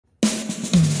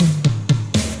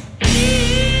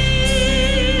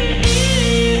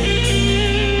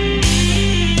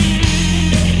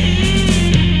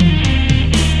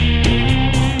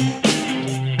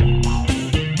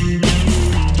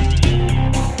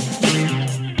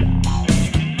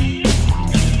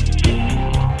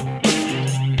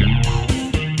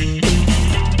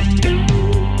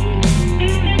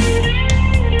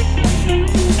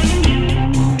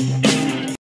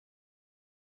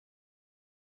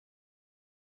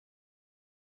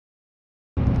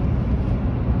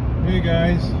Hey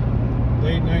guys,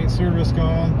 late night service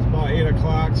call. It's about 8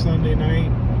 o'clock Sunday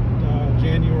night,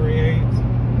 January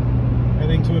 8th.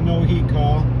 Heading to a no heat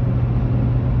call.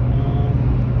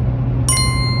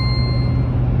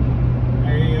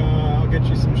 I'll get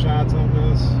you some shots on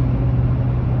this.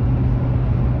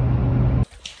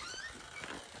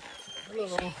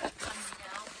 Hello.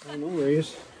 Oh, no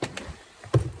worries.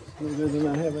 It's no good than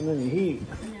not having any heat.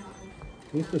 No.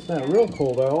 At least it's not real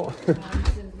cold out. I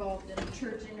was involved in a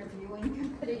church interviewing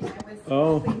company. I was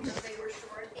hoping because they were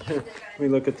short. Let me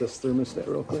look at this thermostat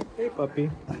real quick. Hey, puppy.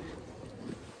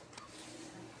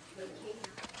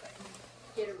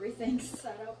 Get everything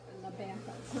set up in the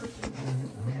backup person.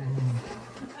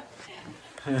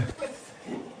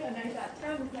 And I thought,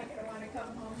 Tom's not going to want to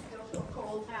come home to a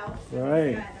cold house.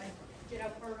 Right. And get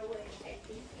up early and take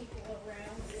these people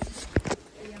around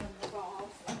and, the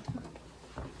golf.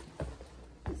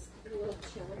 It's a little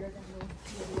chillier than we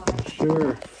would like.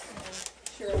 Sure.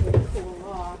 Sure it would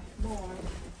cool off more.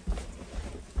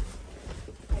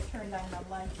 I turned on the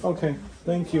lights. Okay,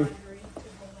 thank you.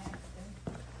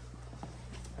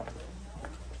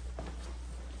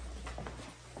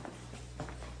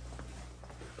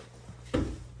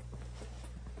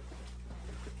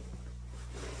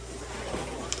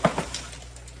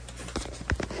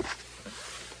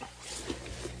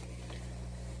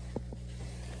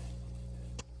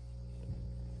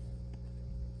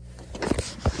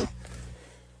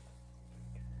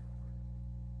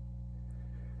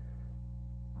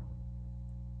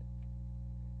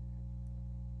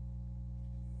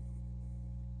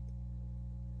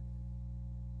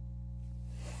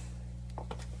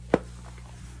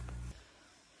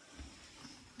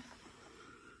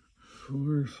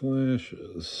 Four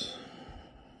flashes.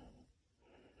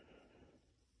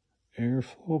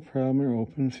 Airflow problem or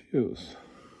open fuse.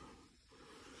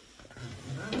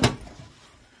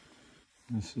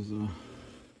 This is a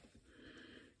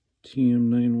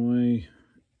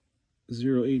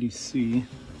TM9Y080C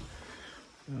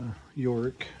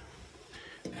York,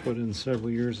 put in several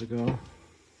years ago.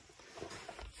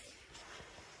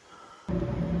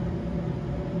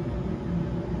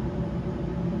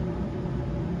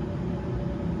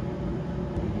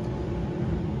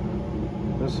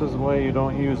 This is why you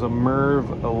don't use a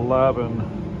MERV 11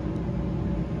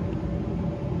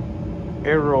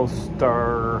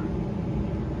 Aerostar. I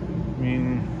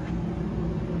mean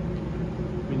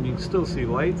you can still see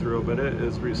light through, but it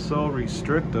is so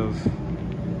restrictive.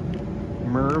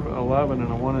 MERV 11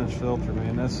 and a 1-inch filter,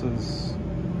 man. This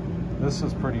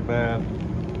is pretty bad.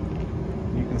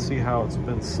 You can see how it's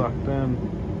been sucked in.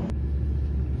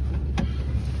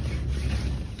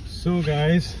 So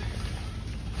guys,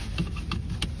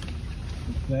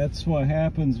 that's what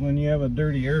happens when you have a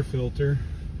dirty air filter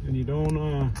and you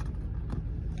don't,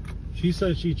 she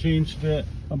said she changed it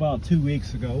about 2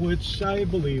 weeks ago, which I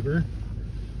believe her.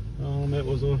 It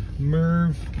was a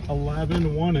MERV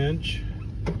 11 1-inch.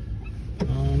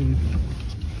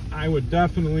 I would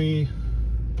definitely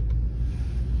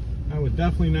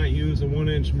not use a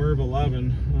 1-inch MERV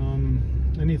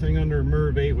 11. Anything under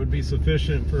MERV 8 would be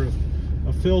sufficient for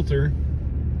a filter.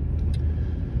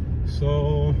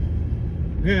 So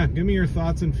yeah, give me your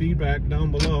thoughts and feedback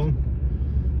down below.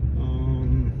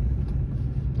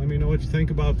 Let me know what you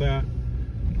think about that.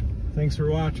 Thanks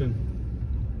for watching.